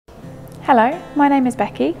Hello, my name is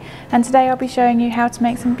Becky and today I'll be showing you how to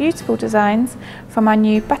make some beautiful designs from our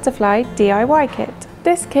new butterfly DIY kit.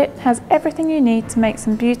 This kit has everything you need to make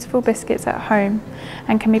some beautiful biscuits at home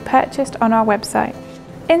and can be purchased on our website.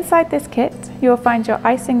 Inside this kit you will find your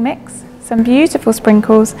icing mix, some beautiful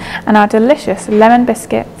sprinkles and our delicious lemon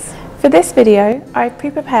biscuits. For this video I've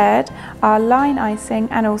pre-prepared our line icing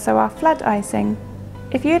and also our flood icing.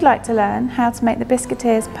 If you'd like to learn how to make the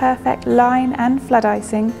Biscuiteers perfect line and flood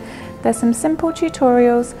icing, there's some simple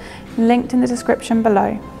tutorials linked in the description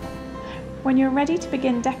below. When you're ready to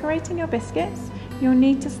begin decorating your biscuits, you'll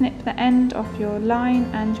need to snip the end off your line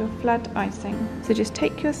and your flood icing. So just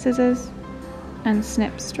take your scissors and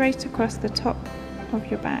snip straight across the top of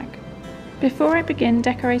your bag. Before I begin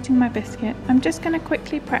decorating my biscuit, I'm just going to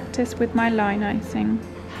quickly practice with my line icing.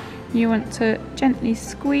 You want to gently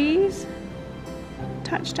squeeze,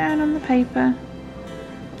 touch down on the paper,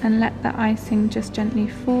 and let the icing just gently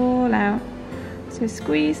fall out. So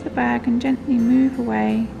squeeze the bag and gently move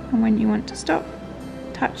away, and when you want to stop,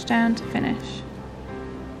 touch down to finish.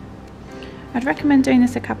 I'd recommend doing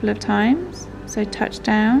this a couple of times. So touch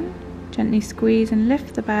down, gently squeeze and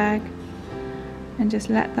lift the bag, and just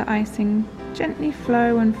let the icing gently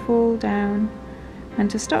flow and fall down, and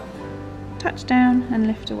to stop, touch down and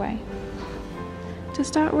lift away. To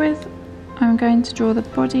start with, I'm going to draw the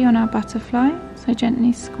body on our butterfly, so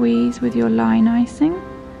gently squeeze with your line icing,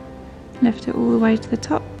 lift it all the way to the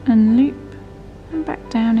top and loop and back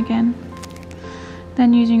down again.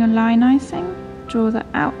 Then using your line icing, draw the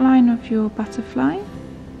outline of your butterfly,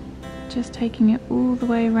 just taking it all the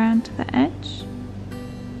way around to the edge,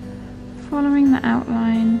 following the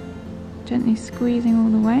outline, gently squeezing all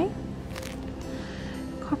the way.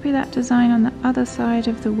 Copy that design on the other side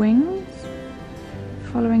of the wings,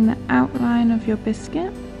 following the outline of your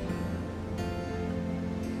biscuit.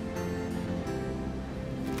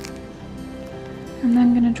 And then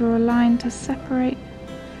I'm going to draw a line to separate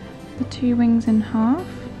the two wings in half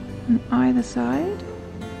on either side.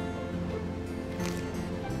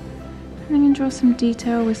 And I'm going to draw some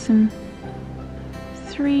detail with some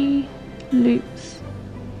 3 loops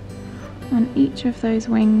on each of those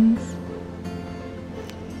wings.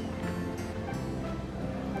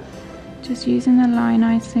 Just using the line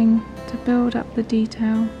icing to build up the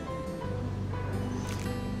detail.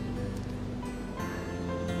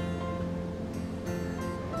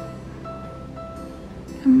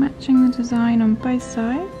 And matching the design on both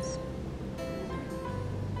sides.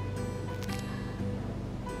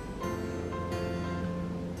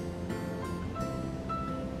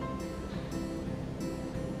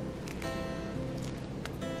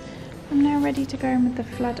 I'm now ready to go in with the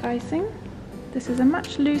flood icing. This is a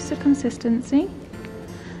much looser consistency,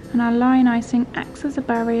 and our line icing acts as a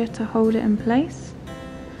barrier to hold it in place.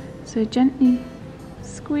 So gently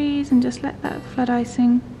squeeze and just let that flood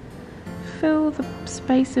icing fill the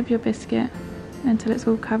space of your biscuit until it's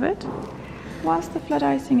all covered. Whilst the flood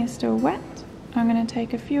icing is still wet, I'm going to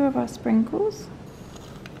take a few of our sprinkles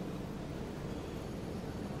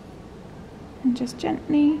and just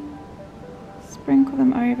gently sprinkle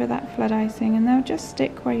them over that flood icing, and they'll just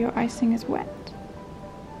stick where your icing is wet.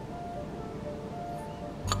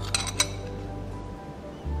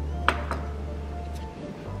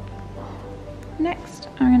 Next,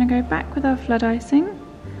 I'm going to go back with our flood icing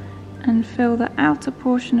and fill the outer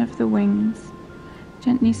portion of the wings,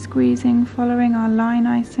 gently squeezing, following our line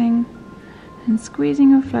icing, and squeezing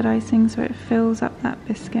your flood icing so it fills up that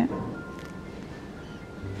biscuit.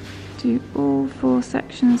 Do all 4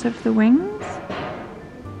 sections of the wings.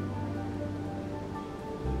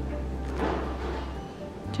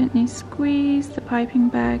 Gently squeeze the piping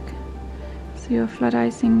bag so your flood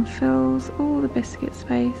icing fills all the biscuit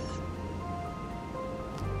space.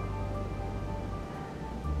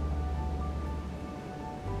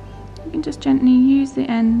 You can just gently use the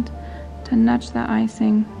end to nudge that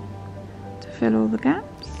icing to fill all the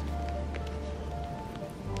gaps.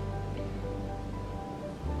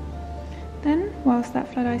 Then, whilst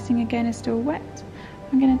that flood icing again is still wet,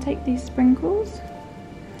 I'm going to take these sprinkles,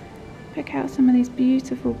 pick out some of these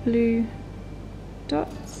beautiful blue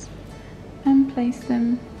dots and place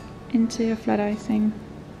them into your flood icing.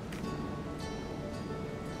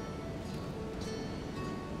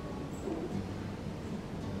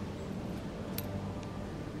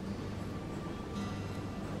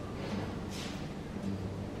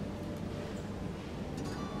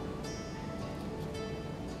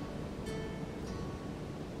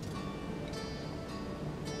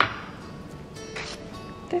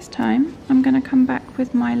 This time I'm going to come back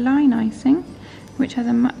with my line icing, which has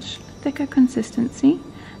a much thicker consistency,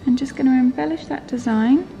 and just going to embellish that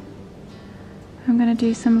design I'm going to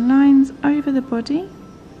do some lines over the body.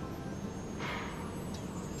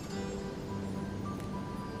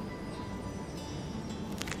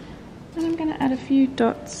 And I'm going to add a few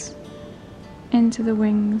dots into the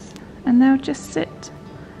wings, and they'll just sit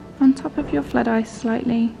on top of your flood ice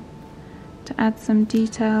slightly to add some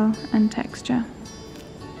detail and texture.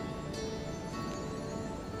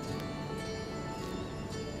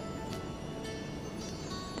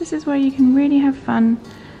 This is where you can really have fun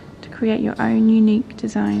to create your own unique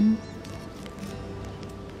designs.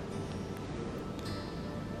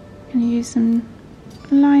 I'm going to use some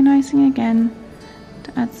line icing again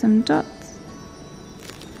to add some dots.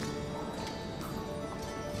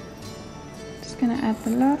 Just going to add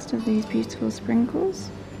the last of these beautiful sprinkles.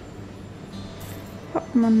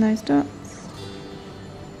 Pop them on those dots.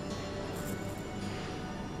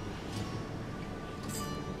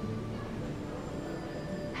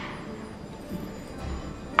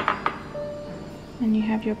 And you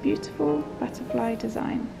have your beautiful butterfly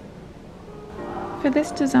design. For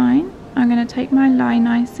this design, I'm going to take my line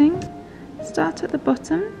icing, start at the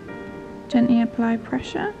bottom, gently apply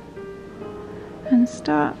pressure, and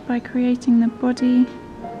start by creating the body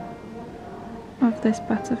of this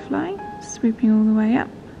butterfly, swooping all the way up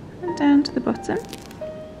and down to the bottom.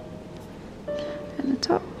 At the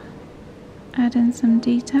top, add in some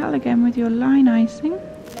detail again with your line icing.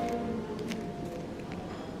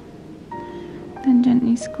 Then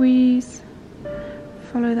gently squeeze,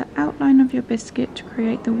 follow the outline of your biscuit to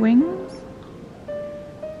create the wings,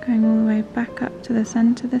 going all the way back up to the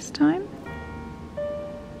centre this time.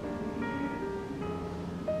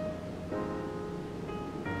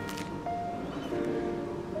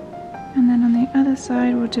 And then on the other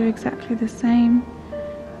side we'll do exactly the same.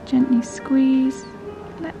 Gently squeeze,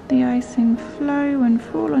 let the icing flow and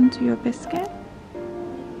fall onto your biscuit,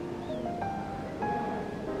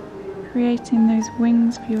 creating those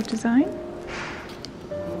wings for your design.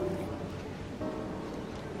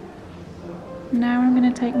 Now I'm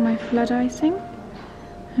going to take my flood icing.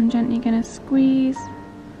 I'm gently going to squeeze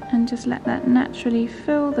and just let that naturally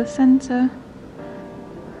fill the centre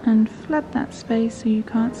and flood that space so you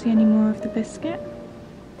can't see any more of the biscuit.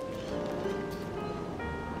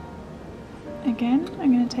 Again,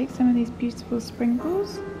 I'm going to take some of these beautiful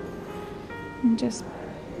sprinkles and just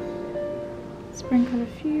sprinkle a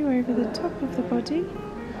few over the top of the body,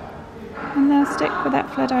 and they'll stick where that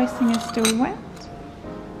flood icing is still wet.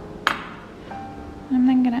 I'm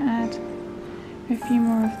then going to add a few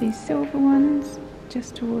more of these silver ones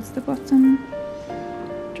just towards the bottom,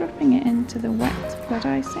 dropping it into the wet flood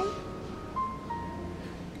icing.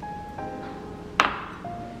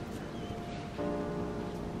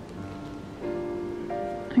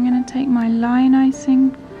 I'm going to take my line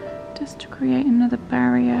icing just to create another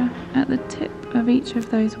barrier at the tip of each of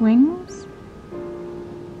those wings.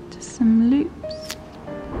 Just some loops.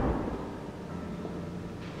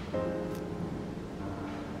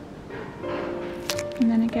 And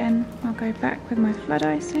then again, I'll go back with my flood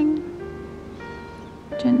icing,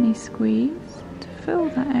 gently squeeze to fill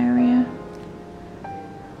that area,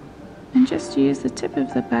 and just use the tip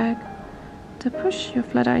of the bag to push your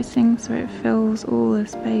flood icing so it fills all the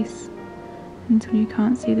space until you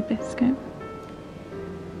can't see the biscuit.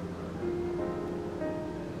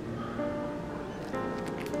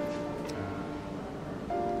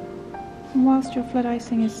 And whilst your flood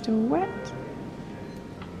icing is still wet,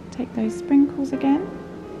 take those sprinkles again,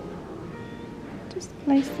 just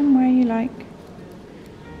place them where you like,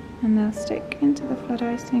 and they'll stick into the flood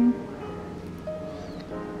icing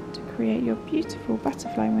to create your beautiful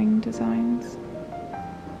butterfly wing designs.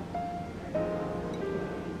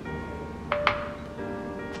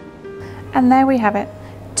 And there we have it,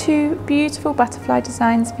 2 beautiful butterfly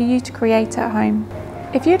designs for you to create at home.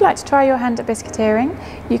 If you'd like to try your hand at biscuiteering,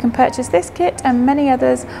 you can purchase this kit and many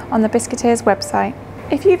others on the Biscuiteers website.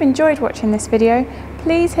 If you've enjoyed watching this video,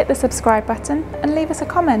 please hit the subscribe button and leave us a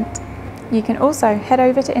comment. You can also head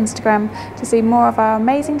over to Instagram to see more of our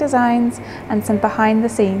amazing designs and some behind the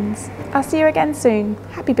scenes. I'll see you again soon.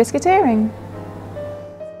 Happy biscuiteering!